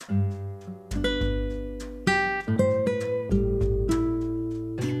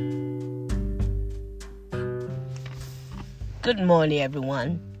Good morning,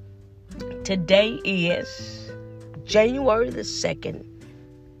 everyone. Today is January the 2nd,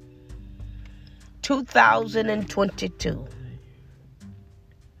 2022.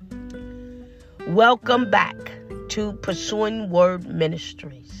 Welcome back to Pursuing Word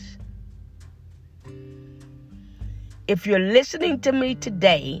Ministries. If you're listening to me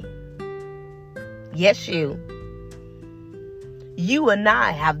today, yes, you and I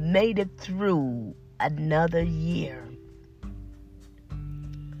have made it through another year.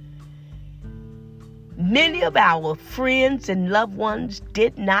 Many of our friends and loved ones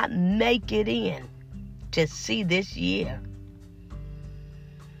did not make it in to see this year.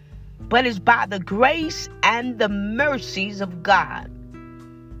 But it's by the grace and the mercies of God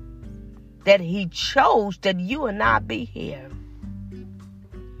that He chose that you and I be here.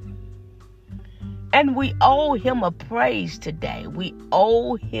 And we owe Him a praise today. We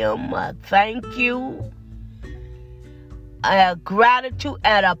owe Him a thank you, a gratitude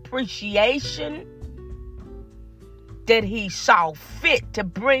and appreciation that He saw fit to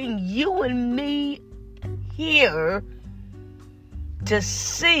bring you and me here to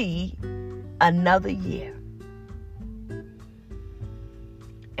see another year.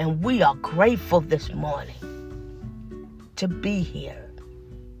 And we are grateful this morning to be here.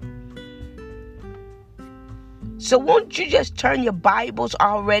 So won't you just turn your Bibles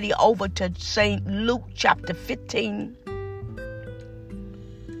already over to St. Luke chapter 15.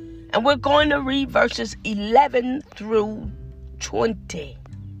 And we're going to read verses 11 through 20.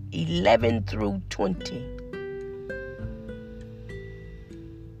 11 through 20.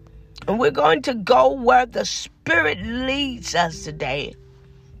 And we're going to go where the Spirit leads us today.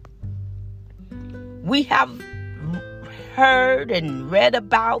 We have heard and read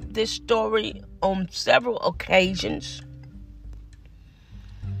about this story on several occasions,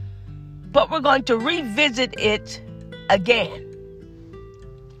 but we're going to revisit it again.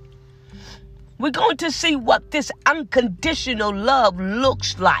 We're going to see what this unconditional love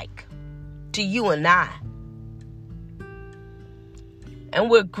looks like to you and I. And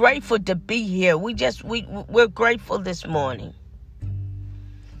we're grateful to be here. We're grateful this morning.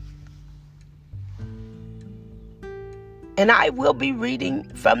 And I will be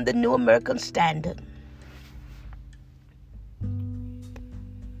reading from the New American Standard.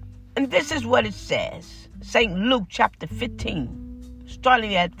 And this is what it says. St. Luke chapter 15,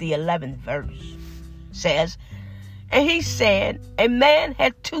 starting at the 11th verse, says, "And he said, a man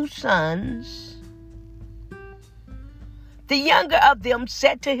had 2 sons. The younger of them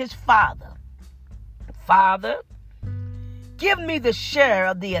said to his father, 'Father, give me the share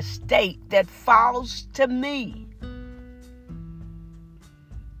of the estate that falls to me.'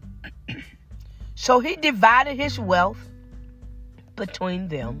 So he divided his wealth between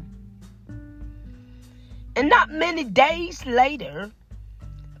them. And not many days later,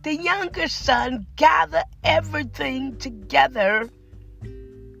 the younger son gathered everything together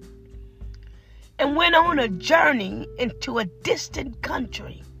and went on a journey into a distant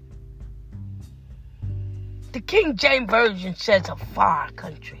country." The King James Version says a far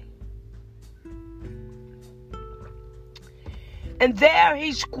country. "And there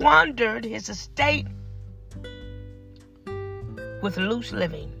he squandered his estate with loose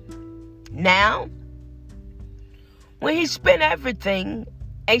living. Now, when he spent everything,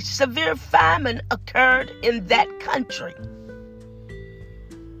 a severe famine occurred in that country.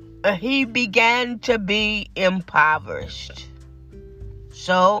 And he began to be impoverished.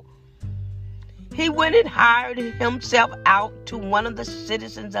 So he went and hired himself out to one of the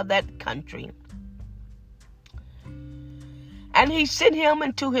citizens of that country. And he sent him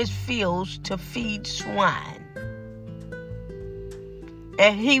into his fields to feed swine.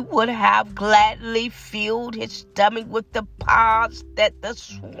 And he would have gladly filled his stomach with the pods that the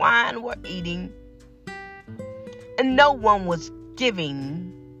swine were eating. And no one was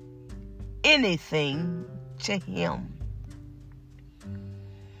giving anything to him.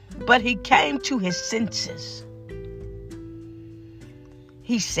 But he came to his senses.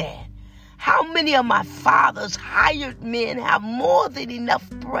 He said, 'How many of my father's hired men have more than enough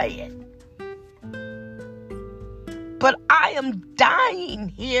bread? But I am dying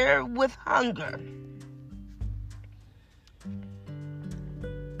here with hunger.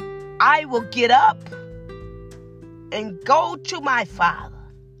 I will get up and go to my father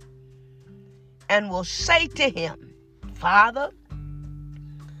and will say to him, Father,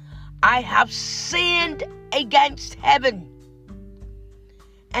 I have sinned against heaven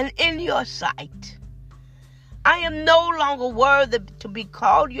and in your sight. I am no longer worthy to be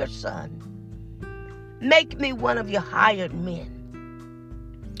called your son. Make me one of your hired men.'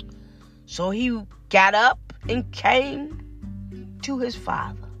 So he got up and came to his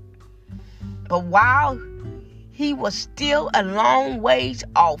father. But while he was still a long ways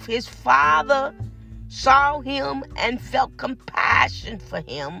off, his father saw him and felt compassion for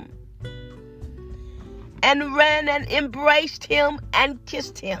him, and ran and embraced him and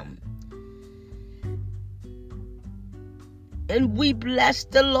kissed him. And we bless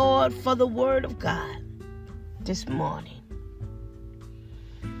the Lord for the word of God this morning.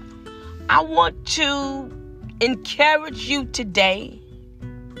 I want to encourage you today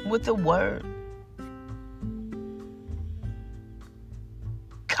with a word.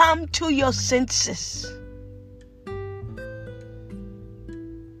 Come to your senses.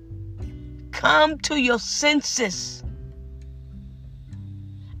 Come to your senses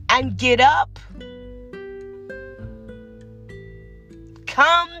and get up.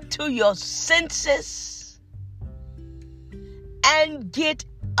 Come to your senses and get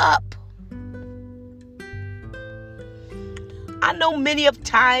up. I know many of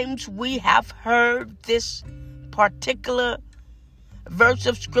times we have heard this particular verse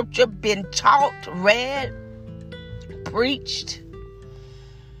of scripture been taught, read, preached.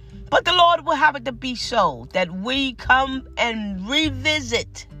 But the Lord will have it to be so that we come and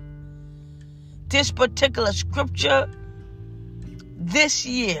revisit this particular scripture this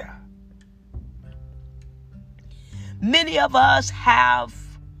year. Many of us have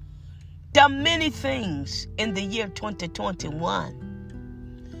done many things in the year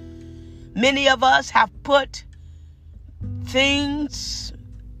 2021. Many of us have put things,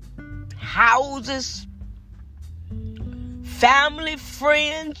 houses, family,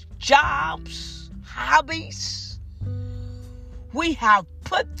 friends, jobs, hobbies. We have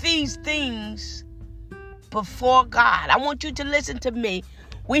put these things before God. I want you to listen to me.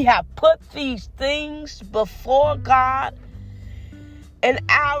 We have put these things before God, and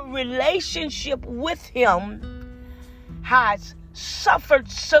our relationship with Him has suffered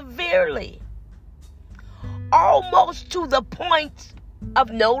severely, almost to the point of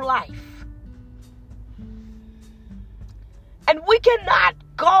no life. And we cannot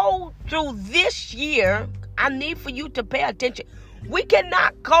go through this year. I need for you to pay attention. We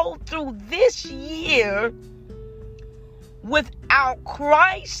cannot go through this year without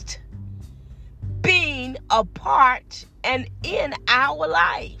Christ being a part and in our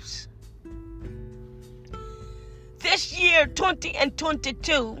lives. This year,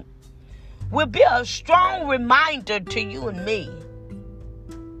 2022, will be a strong reminder to you and me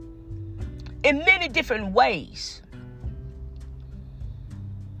in many different ways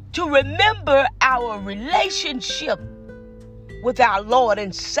to remember our relationship with our Lord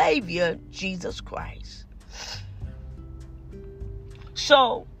and Savior, Jesus Christ.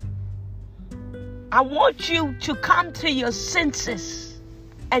 So, I want you to come to your senses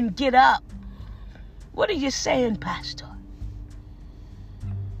and get up. What are you saying, Pastor?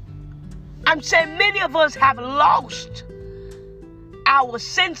 I'm saying many of us have lost our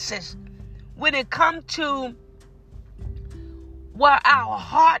senses when it comes to where our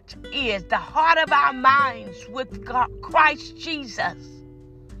heart is, the heart of our minds with God, Christ Jesus.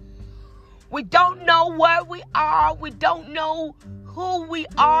 We don't know where we are. We don't know who we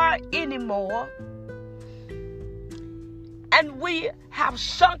are anymore. And we have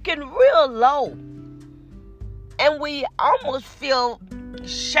sunken real low. And we almost feel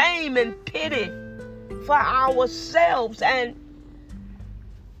shame and pity for ourselves. And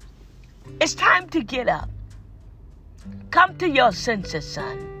it's time to get up. Come to your senses,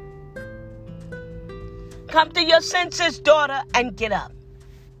 son. Come to your senses, daughter, and get up.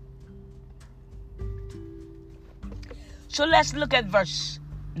 So let's look at verse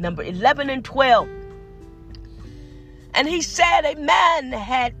number 11 and 12. And he said a man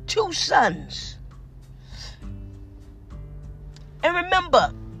had 2 sons. And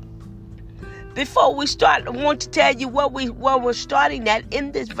remember, before we start, I want to tell you where we're starting at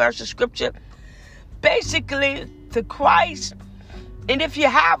in this verse of scripture. Basically, the Christ, and if you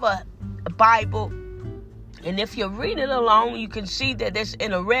have a Bible, and if you're reading along, you can see that it's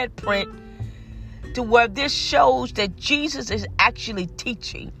in a red print to where this shows that Jesus is actually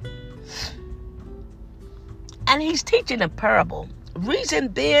teaching. And he's teaching a parable. Reason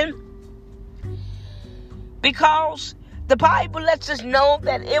being, because the Bible lets us know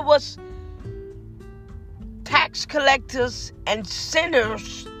that it was tax collectors and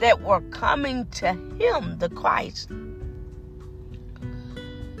sinners that were coming to him, the Christ,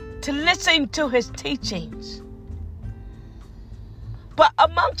 to listen to his teachings. But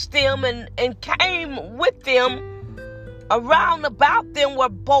amongst them and came with them, around about them were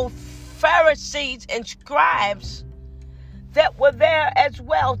both Pharisees and scribes that were there as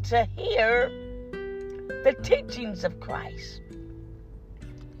well to hear the teachings of Christ.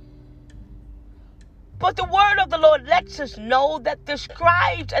 But the word of the Lord lets us know that the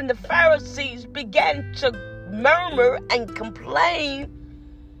scribes and the Pharisees began to murmur and complain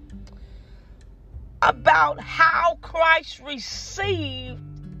about how Christ received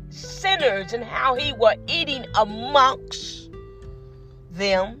sinners and how he was eating amongst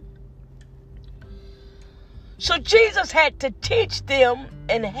them. So Jesus had to teach them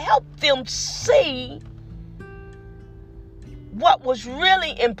and help them see what was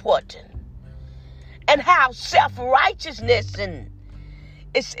really important and how self-righteousness and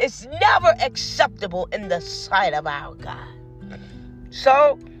it's never acceptable in the sight of our God.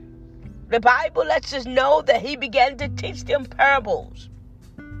 So the Bible lets us know that he began to teach them parables.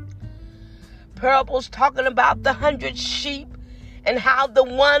 Parables talking about the 100 sheep and how the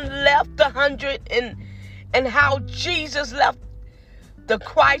one left the 100 and how Jesus left the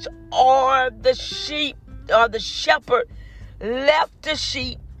Christ or the sheep or the shepherd left the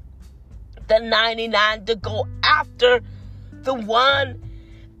sheep, the 99, to go after the one,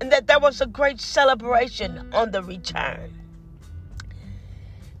 and that there was a great celebration on the return.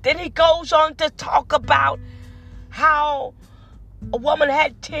 Then he goes on to talk about how a woman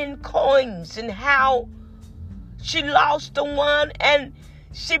had 10 coins and how she lost the one and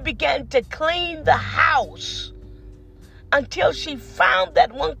she began to clean the house until she found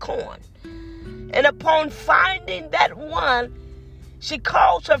that one coin. And upon finding that one, she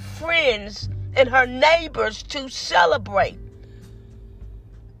calls her friends and her neighbors to celebrate.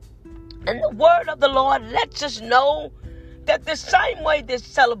 And the word of the Lord lets us know that the same way this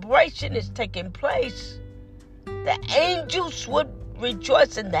celebration is taking place, the angels would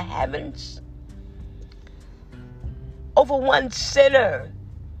rejoice in the heavens over one sinner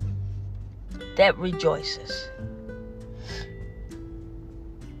that rejoices.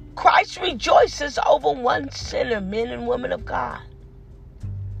 Christ rejoices over one sinner, men and women of God.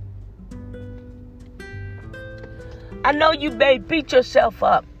 I know you may beat yourself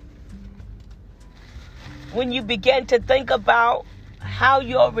up when you begin to think about how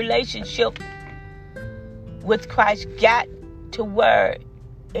your relationship with Christ got to where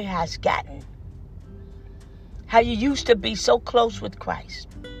it has gotten. How you used to be so close with Christ.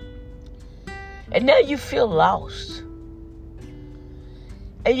 And now you feel lost.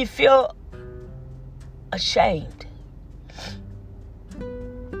 And you feel ashamed.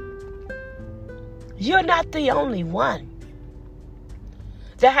 You're not the only one.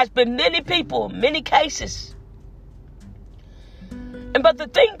 There has been many people, many cases. But the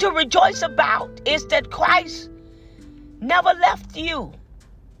thing to rejoice about is that Christ never left you.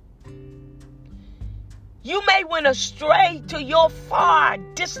 You may went astray to your far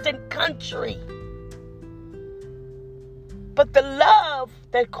distant country. But the love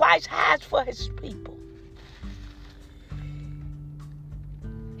that Christ has for his people,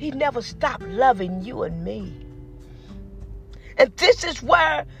 he never stopped loving you and me. And this is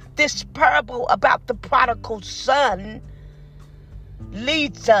where this parable about the prodigal son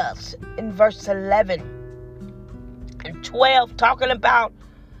leads us in verse 11 and 12, talking about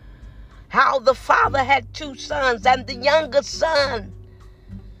how the father had 2 sons, and the younger son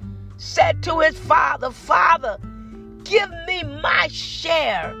said to his father, "Father, give me my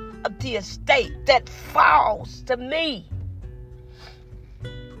share of the estate that falls to me."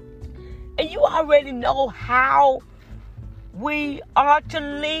 And you already know how we are to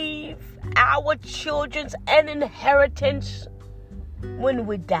leave our children an inheritance when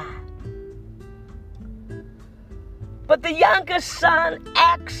we die. But the youngest son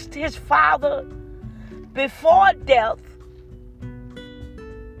asked his father before death,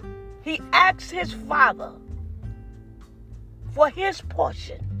 he asked his father for his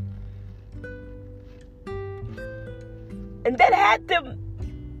portion. And that had to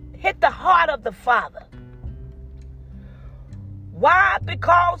hit the heart of the father. Why?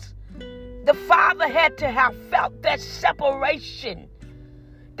 Because the father had to have felt that separation,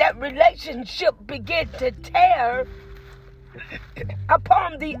 that relationship began to tear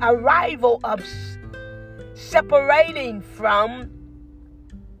upon the arrival of separating from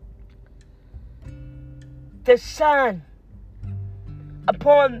the son.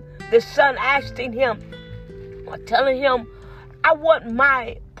 Upon the son asking him or telling him, "I want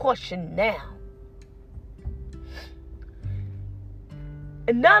my portion now."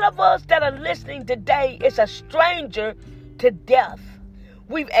 And none of us that are listening today is a stranger to death.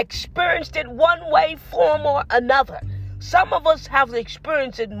 We've experienced it one way, form, or another. Some of us have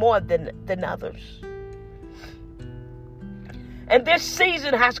experienced it more than others. And this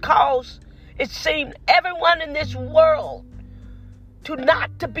season has caused, it seemed, everyone in this world to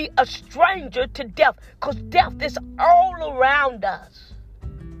not to be a stranger to death, because death is all around us.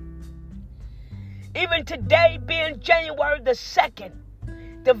 Even today, being January the 2nd,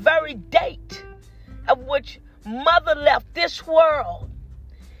 the very date of which Mother left this world,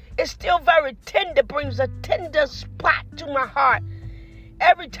 it's still very tender, brings a tender spot to my heart.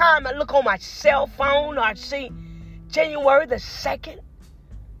 Every time I look on my cell phone or I see January the 2nd,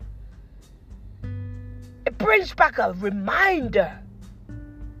 it brings back a reminder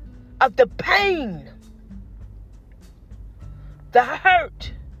of the pain, the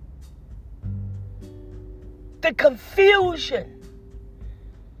hurt, the confusion,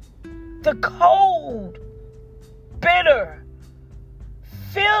 the cold, bitter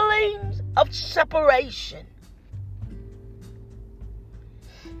feelings of separation.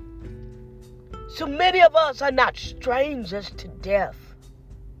 So many of us are not strangers to death.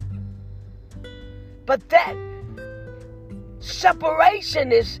 But that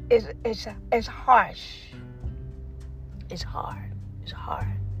separation is harsh. It's hard. It's hard.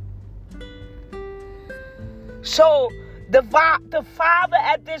 So the father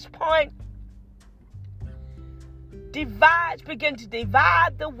at this point begins to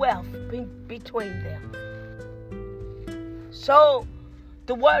divide the wealth between them. So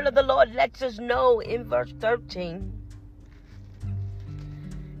the word of the Lord lets us know in verse 13.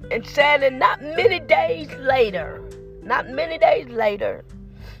 And said, and not many days later,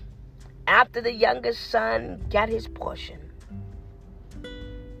 after the youngest son got his portion,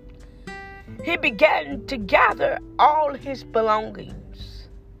 he began to gather all his belongings.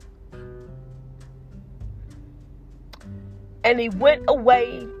 And he went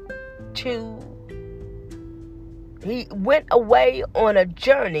away on a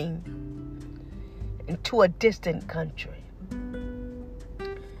journey into a distant country.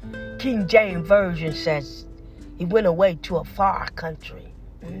 King James Version says he went away to a far country.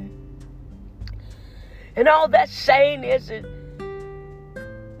 And all that's saying is that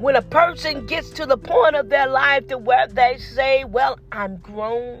when a person gets to the point of their life to where they say, well, I'm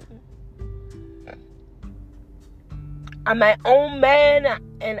grown, I'm my own man,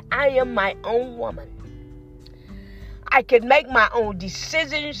 and I am my own woman. I can make my own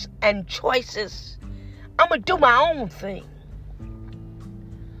decisions and choices. I'm going to do my own thing.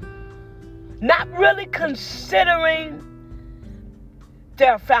 Not really considering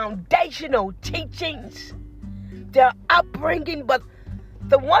their foundational teachings, their upbringing, but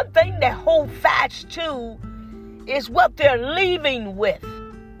the one thing they hold fast to is what they're leaving with.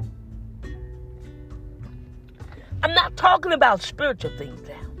 I'm not talking about spiritual things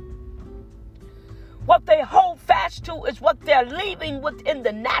now. What they hold fast to is what they're leaving within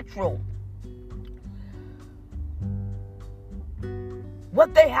the natural.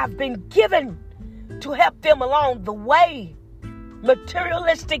 What they have been given to help them along the way.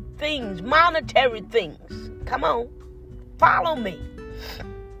 Materialistic things, monetary things. Come on, follow me.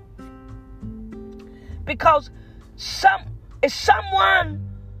 Because it's someone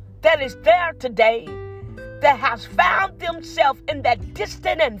that is there today that has found themselves in that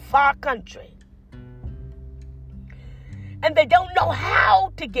distant and far country. And they don't know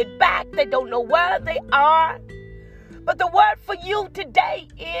how to get back. They don't know where they are. But the word for you today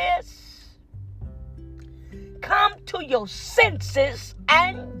is come to your senses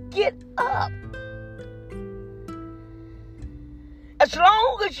and get up. As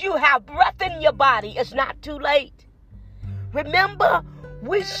long as you have breath in your body, it's not too late. Remember,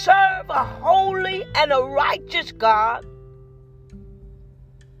 we serve a holy and a righteous God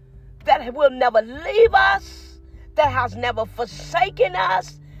that will never leave us, that has never forsaken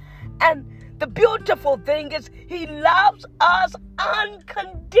us. And the beautiful thing is he loves us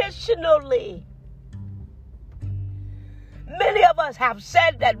unconditionally. Many of us have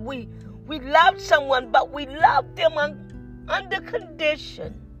said that we love someone, but we love them under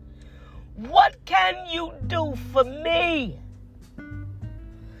condition. What can you do for me?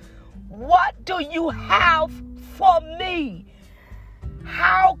 What do you have for me?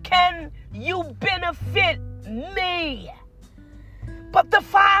 How can you benefit me? But the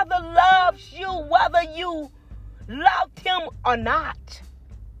Father loves you whether you loved him or not.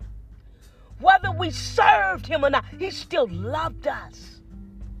 Whether we served him or not, he still loved us.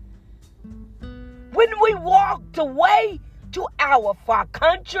 When we walked away to our far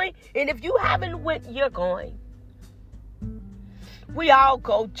country, and if you haven't went, you're going. We all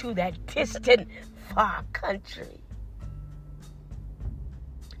go to that distant far country.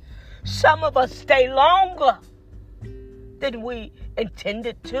 Some of us stay longer than we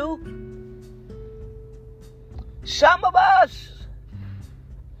intended to. Some of us,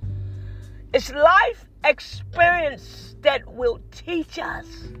 it's life experience that will teach us.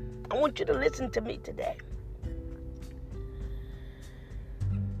 I want you to listen to me today.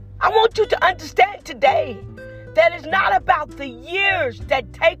 I want you to understand today that it's not about the years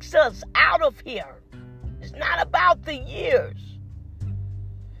that takes us out of here. It's not about the years.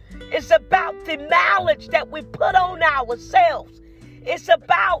 It's about the mileage that we put on ourselves. It's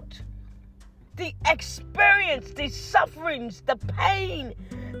about the experience, the sufferings, the pain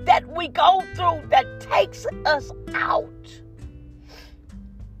that we go through that takes us out.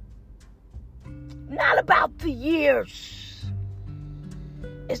 Not about the years.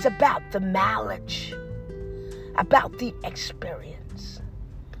 It's about the mileage, about the experience.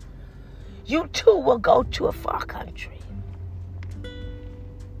 You too will go to a far country.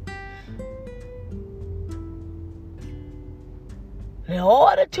 In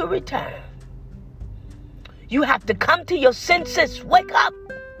order to return, you have to come to your senses. Wake up,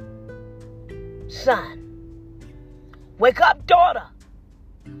 son. Wake up, daughter.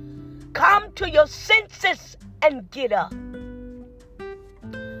 Come to your senses and get up.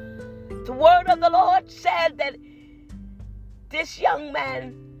 The word of the Lord said that this young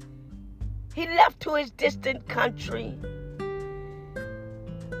man, he left to his distant country.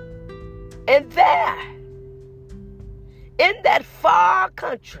 And there, in that far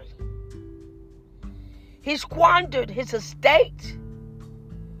country, he squandered his estate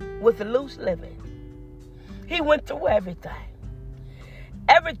with loose living. He went through everything.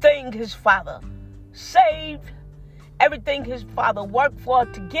 Everything his father saved, everything his father worked for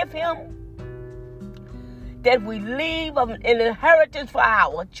to give him, that we leave an inheritance for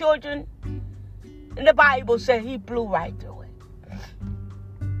our children. And the Bible said he blew right through it.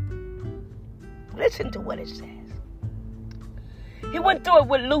 Listen to what it says. He went through it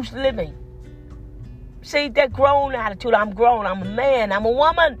with loose living. See, that grown attitude. I'm grown. I'm a man. I'm a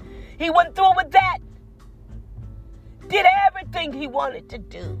woman. He went through it with that. Did everything he wanted to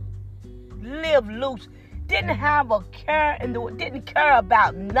do. Live loose. Didn't have a care and didn't care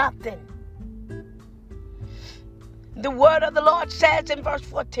about nothing. The word of the Lord says in verse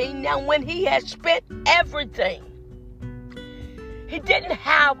 14, now when he had spent everything, he didn't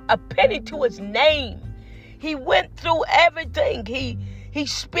have a penny to his name. He went through everything. He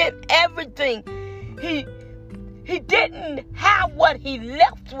spent everything. He didn't have what he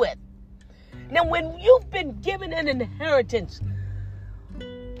left with. Now, when you've been given an inheritance,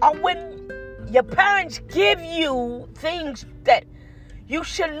 or when your parents give you things that you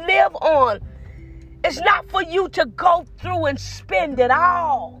should live on, it's not for you to go through and spend it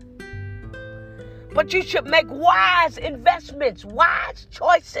all. But you should make wise investments, wise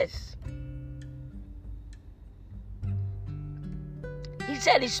choices. He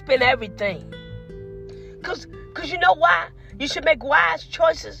said he spent everything. Because you know why? You should make wise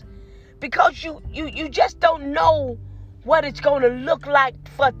choices. Because you just don't know what it's going to look like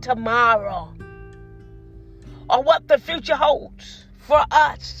for tomorrow. Or what the future holds for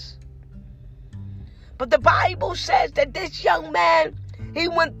us. But the Bible says that this young man, he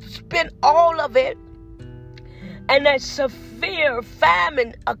spent all of it. And a severe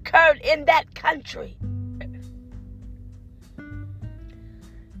famine occurred in that country.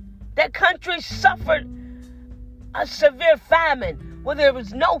 That country suffered a severe famine where there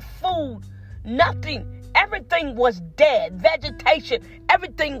was no food, nothing. Everything was dead. Vegetation,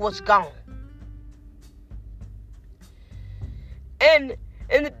 everything was gone. And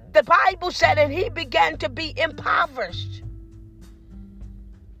the Bible said that he began to be impoverished.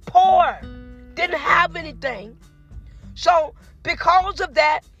 Poor. Didn't have anything. So because of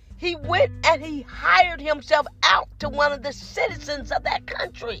that, he went and he hired himself out to one of the citizens of that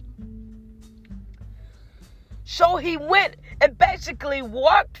country. So he went and basically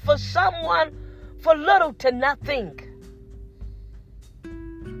worked for someone for little to nothing.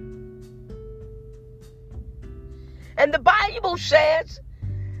 And the Bible says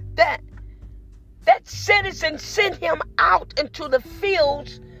that that citizen sent him out into the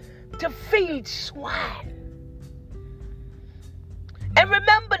fields to feed swine. And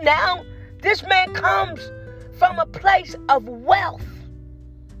remember now, this man comes from a place of wealth.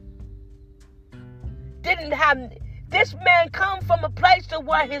 This man come from a place to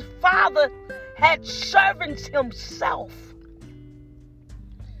where his father had servants himself.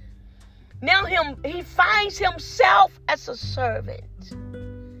 Now he finds himself as a servant,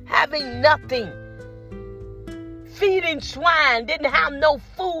 having nothing, feeding swine, didn't have no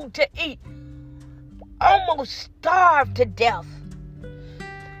food to eat, almost starved to death.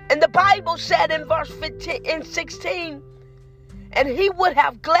 And the Bible said in verse 15 and 16, and he would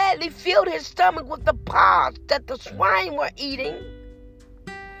have gladly filled his stomach with the pods that the swine were eating.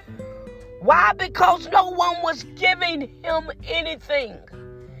 Why? Because no one was giving him anything.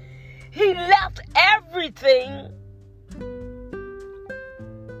 He left everything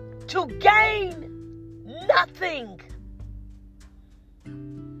to gain nothing.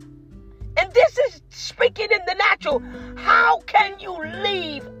 And this is speaking in the natural. How can you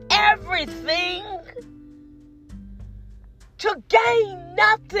leave everything to gain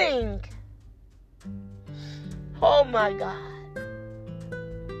nothing? Oh my God.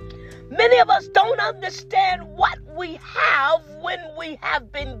 Many of us don't understand what we have when we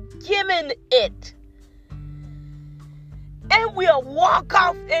have been given it. And we'll walk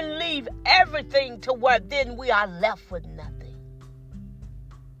off and leave everything to where then we are left with nothing.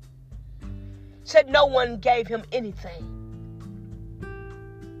 Said no one gave him anything.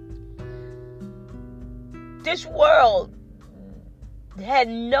 This world had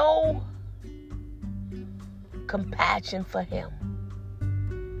no compassion for him.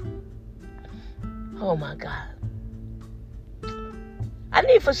 Oh my God. I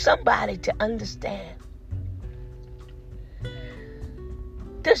need for somebody to understand.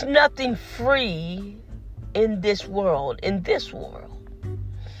 There's nothing free in this world.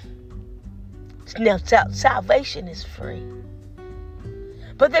 Now, salvation is free.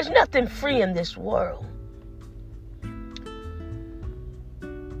 But there's nothing free in this world.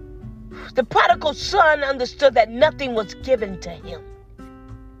 The prodigal son understood that nothing was given to him.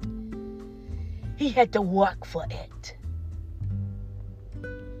 He had to work for it.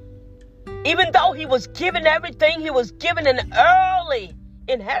 Even though he was given everything, he was given an early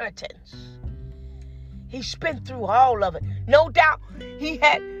inheritance. He spent through all of it. No doubt he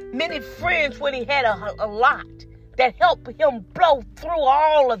had many friends when he had a lot that helped him blow through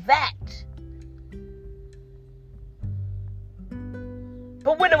all of that.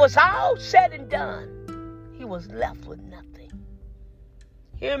 But when it was all said and done, he was left with nothing.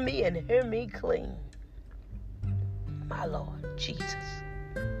 Hear me and hear me clean. My Lord Jesus.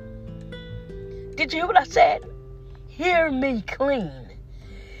 Did you hear what I said? Hear me clean.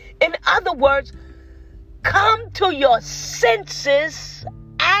 In other words, come to your senses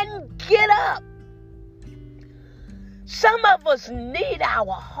and get up. Some of us need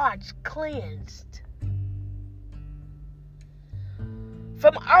our hearts cleansed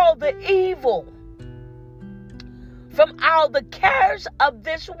from all the evil, from all the cares of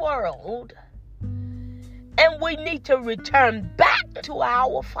this world, and we need to return back to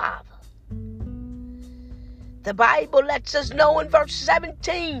our Father. The Bible lets us know in verse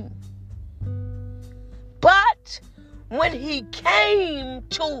 17, but when he came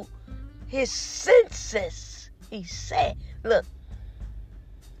to his senses, he said, look,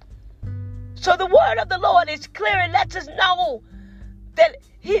 so the word of the Lord is clear and lets us know that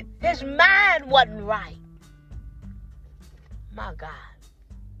his mind wasn't right. My God.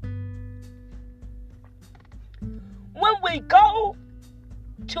 When we go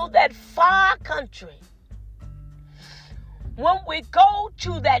to that far country, when we go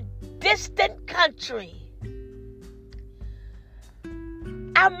to that distant country,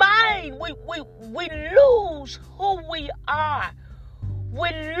 our mind, we lose who we are. We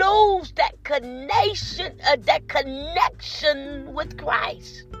lose that connection with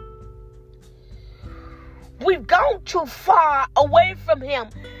Christ. We've gone too far away from him.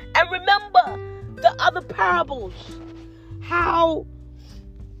 And remember the other parables, how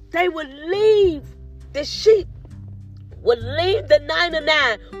they would leave the sheep, would leave the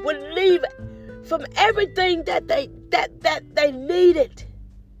 99, would leave from everything that they needed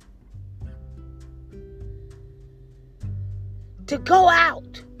to go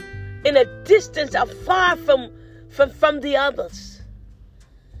out in a distance afar from the others.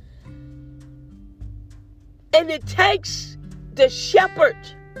 And it takes the shepherd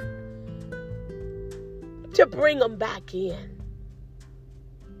to bring them back in.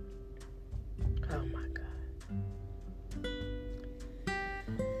 Oh my God.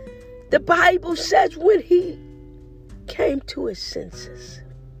 The Bible says when he came to his senses,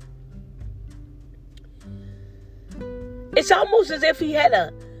 it's almost as if he had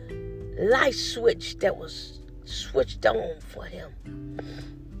a light switch that was switched on for him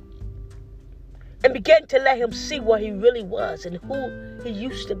and began to let him see what he really was and who he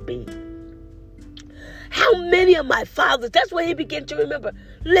used to be. How many of my fathers, that's what he began to remember.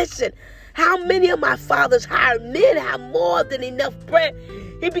 Listen, how many of my fathers hired men have more than enough bread?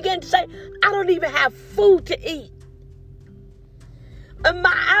 He began to say, I don't even have food to eat.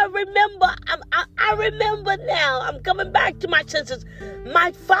 I remember now, I'm coming back to my senses.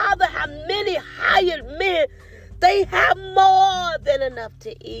 My father had many hired men. They have more than enough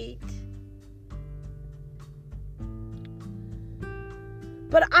to eat.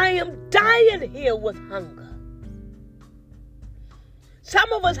 But I am dying here with hunger.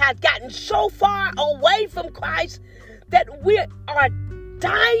 Some of us have gotten so far away from Christ that we are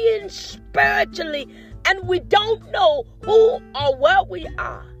dying spiritually, and we don't know who or where we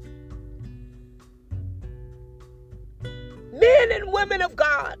are. Men and women of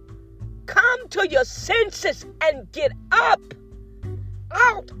God, come to your senses and get up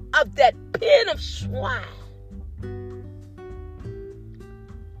out of that pen of swine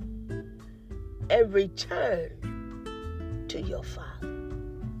and return to your Father.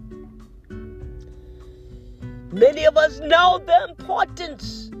 Many of us know the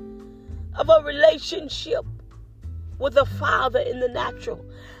importance of a relationship with a father in the natural.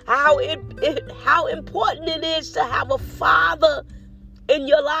 How important it is to have a father in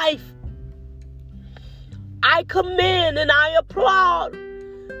your life. I commend and I applaud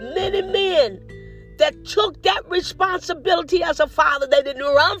many men that took that responsibility as a father. They didn't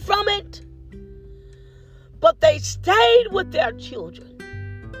run from it, but they stayed with their children.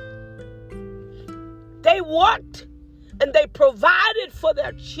 They worked and they provided for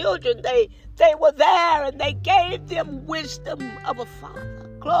their children. They were there and they gave them wisdom of a father.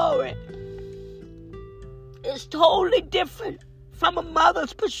 Glory. It's totally different from a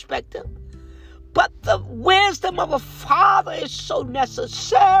mother's perspective. But the wisdom of a father is so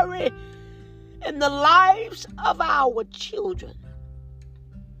necessary in the lives of our children.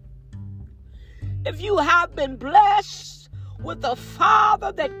 If you have been blessed with a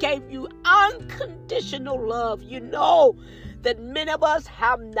father that gave you unconditional love, you know that many of us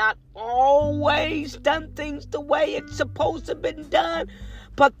have not always done things the way it's supposed to have been done,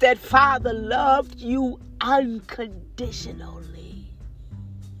 but that father loved you unconditionally.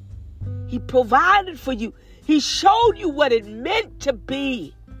 He provided for you. He showed you what it meant to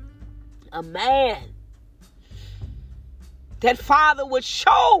be a man. That father would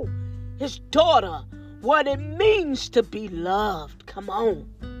show his daughter what it means to be loved. Come on.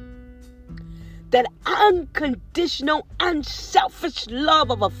 That unconditional, unselfish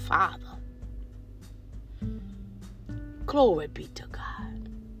love of a father. Glory be to God.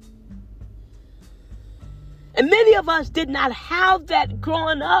 And many of us did not have that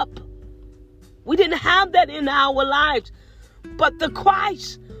growing up. We didn't have that in our lives. But the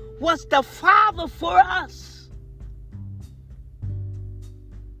Christ was the Father for us.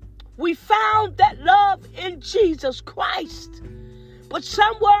 We found that love in Jesus Christ. But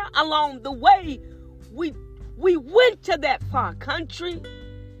somewhere along the way, we went to that far country,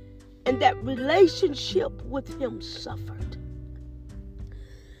 and that relationship with him suffered.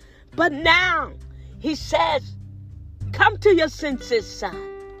 But now, he says, come to your senses, son.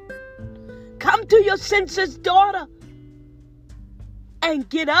 Come to your senses, daughter. And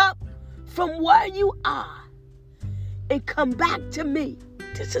get up from where you are and come back to me.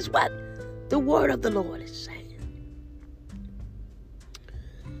 This is what the word of the Lord is saying.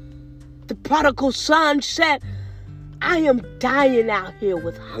 The prodigal son said, I am dying out here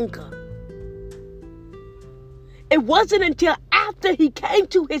with hunger. It wasn't until after he came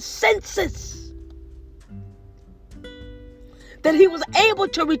to his senses that he was able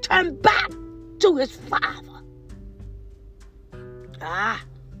to return back to his father.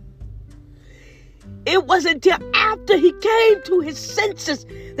 It wasn't until after he came to his senses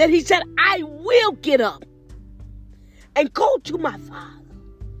that he said, I will get up and go to my father.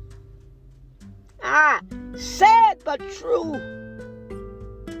 Sad but true.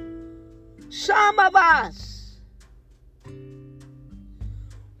 Some of us,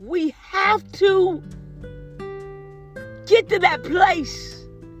 we have to get to that place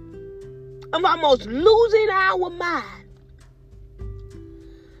of almost losing our mind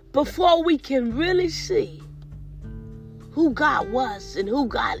before we can really see who God was and who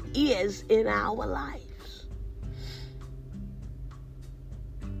God is in our lives.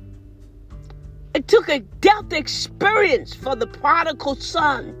 It took a death experience for the prodigal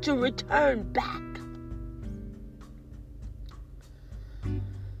son to return back.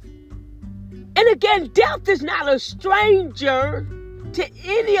 And again, death is not a stranger to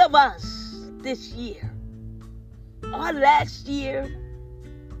any of us this year or last year.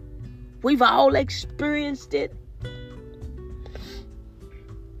 We've all experienced it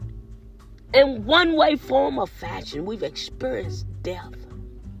in one way, form, or fashion. We've experienced death.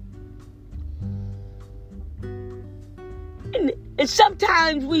 And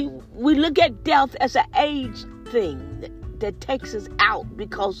sometimes we look at death as an age thing that takes us out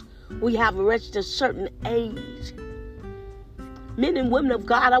because we have reached a certain age. Men and women of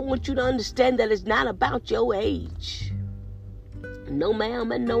God, I want you to understand that it's not about your age. No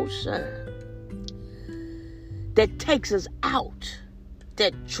ma'am and no sir. That takes us out.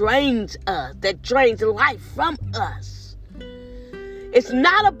 That drains us. That drains life from us. It's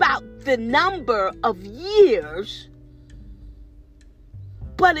not about the number of years,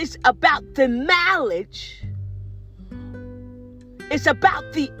 But it's about the mileage. It's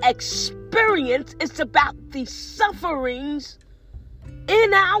about the experience. It's about the sufferings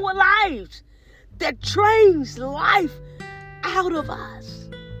in our lives that drains life out of us.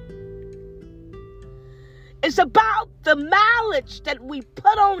 It's about the mileage that we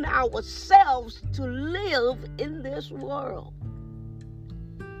put on ourselves to live in this world.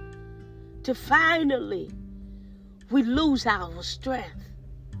 To finally, we lose our strength.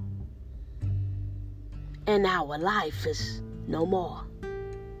 And our life is no more.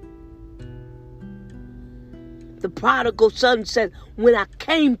 The prodigal son said, when I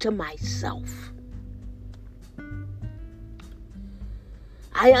came to myself,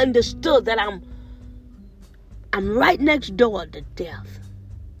 I understood that I'm right next door to death.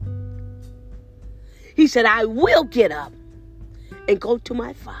 He said, I will get up and go to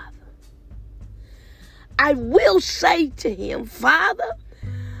my father. I will say to him, Father,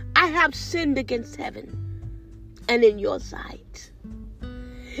 I have sinned against heaven and in your sight.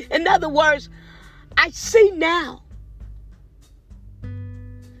 In other words, I see now.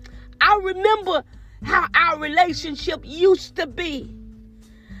 I remember how our relationship used to be.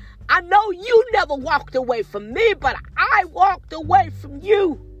 I know you never walked away from me, but I walked away from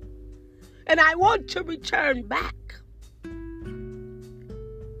you. And I want to return back.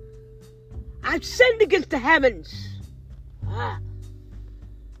 I've sinned against the heavens.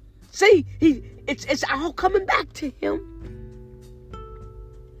 See, it's all coming back to him.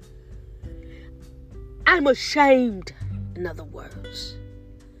 I'm ashamed, in other words.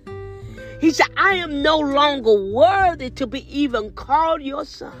 He said, I am no longer worthy to be even called your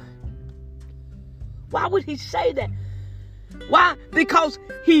son. Why would he say that? Why? Because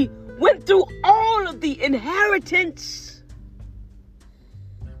he went through all of the inheritance.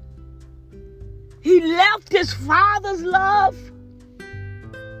 He left his father's love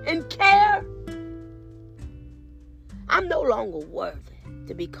and care. I'm no longer worthy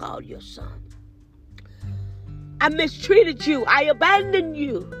to be called your son. I mistreated you. I abandoned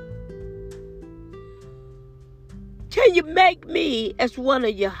you. Can you make me as one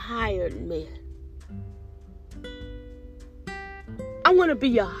of your hired men? I want to be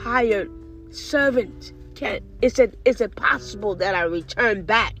your hired servant. Is it possible that I return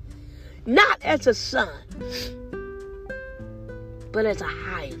back? Not as a son, but as a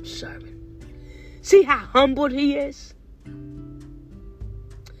hired servant. See how humbled he is?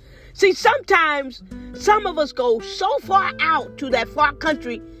 See, sometimes some of us go so far out to that far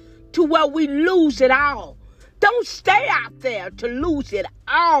country to where we lose it all. Don't stay out there to lose it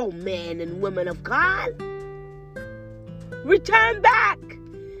all, men and women of God. Return back.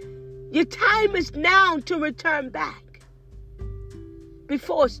 Your time is now to return back.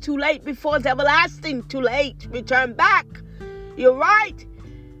 Before it's too late, before it's everlasting too late, return back. You're right.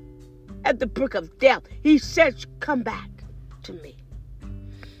 At the brink of death, he says, come back to me.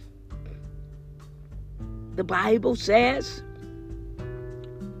 The Bible says,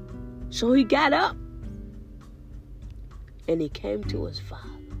 so he got up and he came to his father.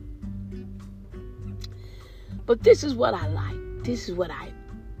 But this is what I like. This is what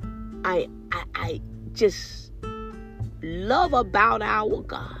I just love about our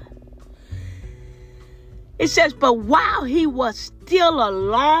God. It says, but while he was still a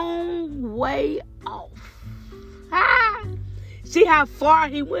long way off. See how far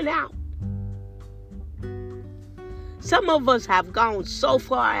he went out? Some of us have gone so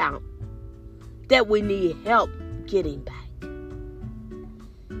far out that we need help getting back.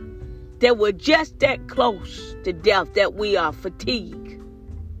 That we're just that close to death that we are fatigued.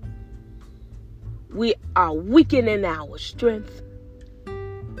 We are weakening our strength.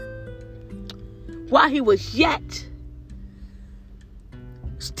 While he was yet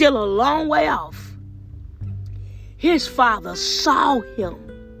still a long way off, his father saw him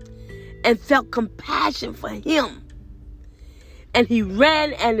and felt compassion for him. And he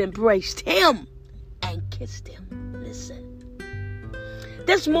ran and embraced him and kissed him. Listen.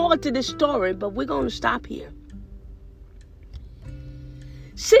 There's more to this story, but we're going to stop here.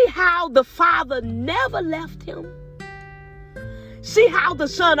 See how the father never left him? See how the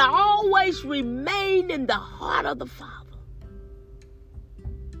son always remained in the heart of the father?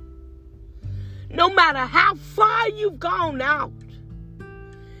 No matter how far you've gone out,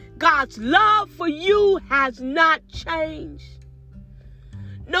 God's love for you has not changed.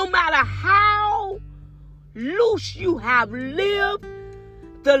 No matter how loose you have lived,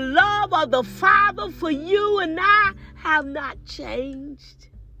 the love of the Father for you and I have not changed.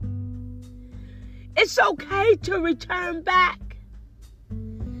 It's okay to return back.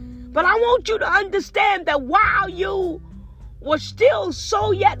 But I want you to understand that while you was still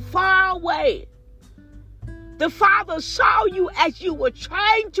so yet far away, the Father saw you as you were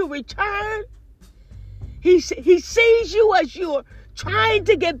trying to return. He sees you as you're trying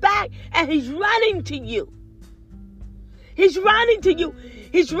to get back, and He's running to you. He's running to you.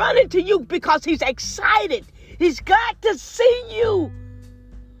 He's running to you because He's excited. He's got to see you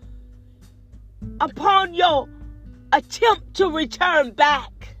upon your attempt to return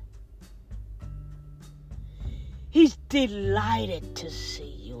back. He's delighted to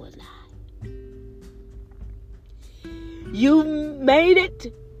see you and I. You made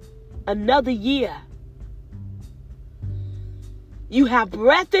it another year. You have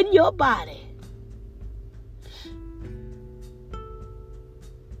breath in your body.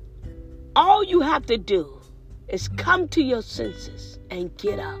 All you have to do is come to your senses and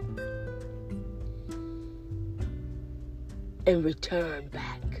get up and return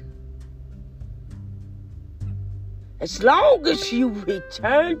back. As long as you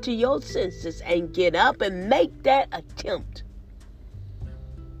return to your senses and get up and make that attempt,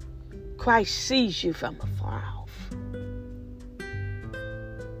 Christ sees you from afar off.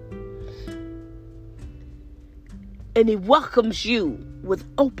 And He welcomes you with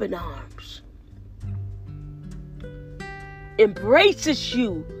open arms, embraces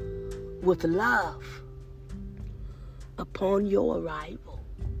you with love upon your arrival.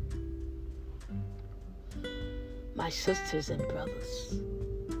 My sisters and brothers,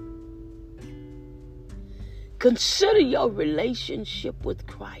 consider your relationship with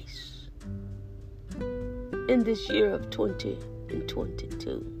Christ in this year of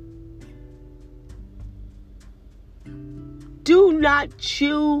 2022. Do not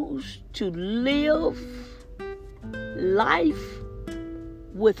choose to live life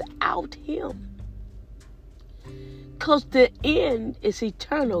without Him, because the end is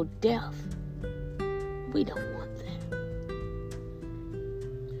eternal death. We don't want that.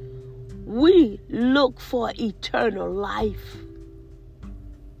 We look for eternal life.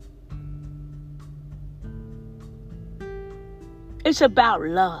 It's about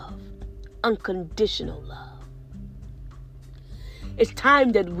love, unconditional love. It's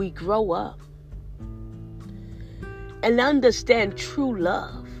time that we grow up and understand true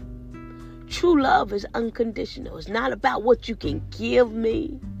love. True love is unconditional. It's not about what you can give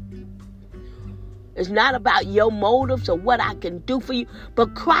me. It's not about your motives or what I can do for you.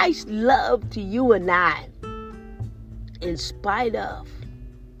 But Christ loved you and I in spite of,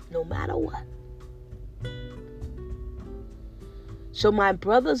 no matter what. So my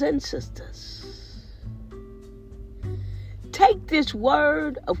brothers and sisters, take this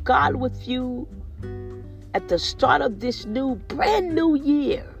word of God with you at the start of this brand new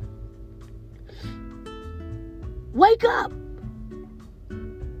year. Wake up.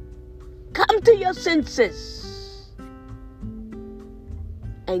 Come to your senses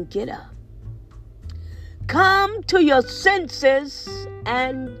and get up. Come to your senses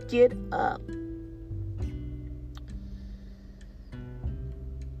and get up.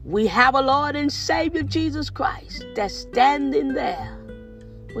 We have a Lord and Savior, Jesus Christ, that's standing there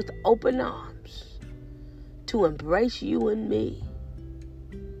with open arms to embrace you and me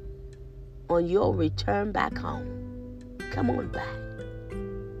on your return back home. Come on back.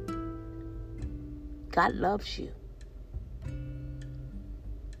 God loves you.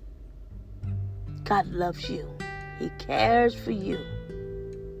 God loves you. He cares for you.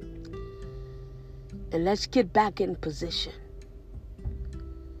 And let's get back in position.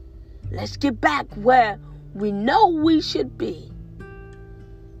 Let's get back where we know we should be.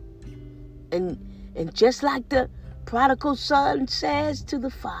 And just like the prodigal son says to the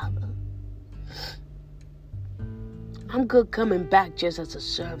father, I'm good coming back just as a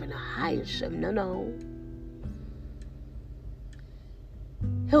servant, a hired servant. No.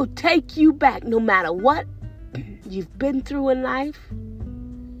 He'll take you back no matter what you've been through in life,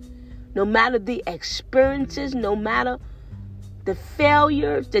 no matter the experiences, no matter the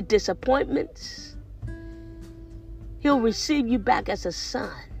failures, the disappointments. He'll receive you back as a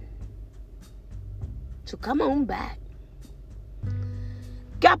son. So come on back.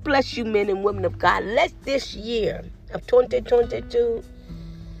 God bless you, men and women of God. Let this year of 2022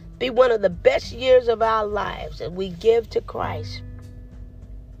 be one of the best years of our lives that we give to Christ,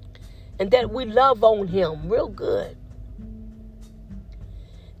 and that we love on Him real good,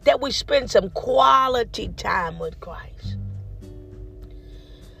 that we spend some quality time with Christ.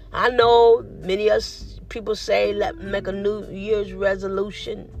 I know many of us people say, make a New Year's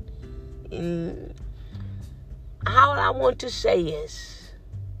resolution. And all I want to say is,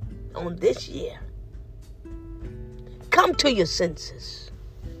 on this year, come to your senses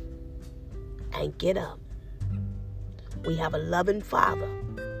and get up. We have a loving Father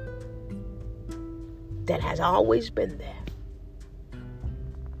that has always been there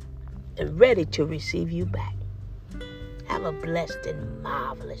and ready to receive you back. Have a blessed and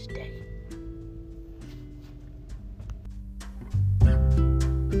marvelous day.